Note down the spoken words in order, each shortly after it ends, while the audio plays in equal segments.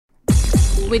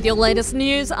With your latest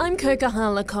news, I'm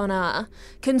Kirkahala Connor.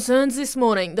 Concerns this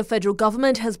morning, the federal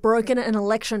government has broken an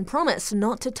election promise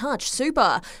not to touch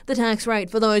super. The tax rate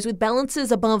for those with balances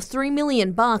above $3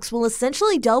 million will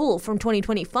essentially double from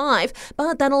 2025,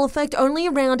 but that'll affect only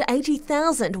around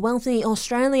 80,000 wealthy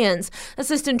Australians.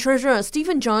 Assistant Treasurer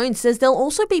Stephen Jones says there'll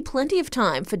also be plenty of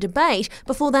time for debate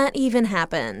before that even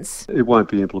happens. It won't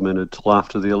be implemented till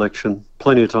after the election.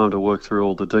 Plenty of time to work through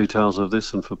all the details of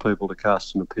this and for people to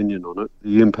cast an opinion on it.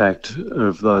 The impact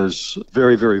of those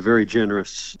very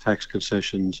generous tax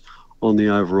concessions on the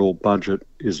overall budget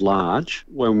is large.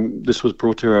 When this was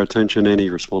brought to our attention, any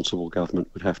responsible government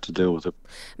would have to deal with it.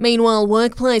 Meanwhile,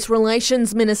 workplace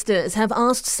relations ministers have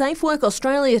asked Safe Work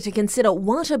Australia to consider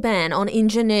what a ban on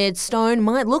engineered stone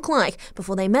might look like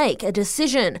before they make a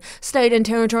decision. State and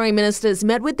Territory ministers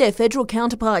met with their federal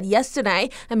counterpart yesterday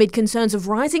amid concerns of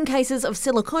rising cases of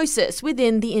silicosis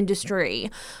within the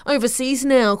industry. Overseas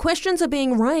now, questions are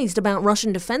being raised about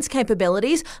Russian defence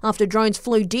capabilities after drones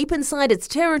flew deep inside its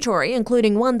territory,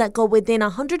 including one that got within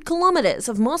 100 kilometres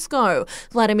of Moscow.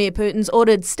 Vladimir Putin's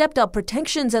ordered stepped-up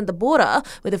protections at the border,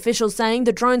 with officials saying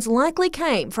the drones likely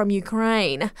came from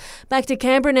Ukraine. Back to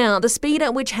Canberra now. The speed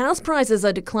at which house prices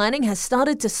are declining has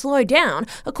started to slow down,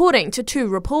 according to two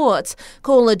reports.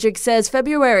 CoreLogic says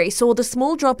February saw the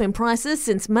small drop in prices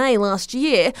since May last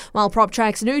year, while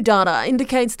PropTrack's new data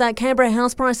indicates that Canberra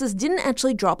house prices didn't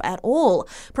actually drop at all.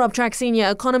 PropTrack senior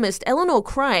economist Eleanor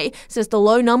Creagh says the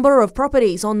low number of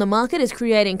properties on the market is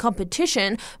creating competition,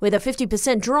 with a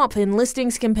 50% drop in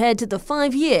listings compared to the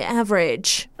 5-year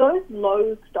average. Those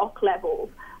low stock levels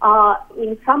are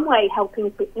in some way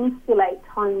helping to insulate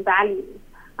home values,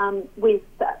 with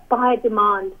buyer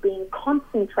demand being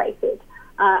concentrated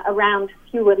around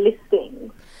fewer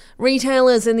listings.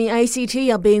 Retailers in the ACT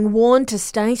are being warned to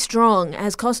stay strong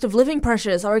as cost of living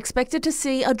pressures are expected to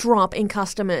see a drop in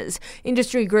customers.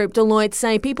 Industry group Deloitte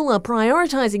say people are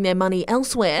prioritising their money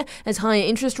elsewhere as higher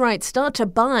interest rates start to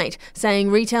bite,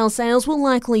 saying retail sales will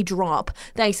likely drop.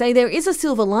 They say there is a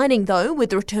silver lining though,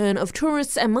 with the return of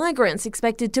tourists and migrants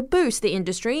expected to boost the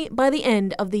industry by the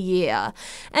end of the year.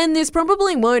 And this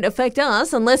probably won't affect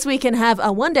us unless we can have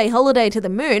a one-day holiday to the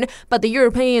moon, but the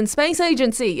European Space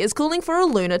Agency is calling for a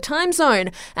lunar time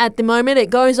zone. At the moment, it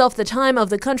goes off the time of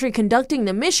the country conducting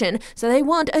the mission, so they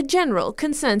want a general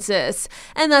consensus.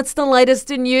 And that's the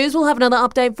latest in news. We'll have another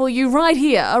update for you right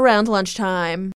here around lunchtime.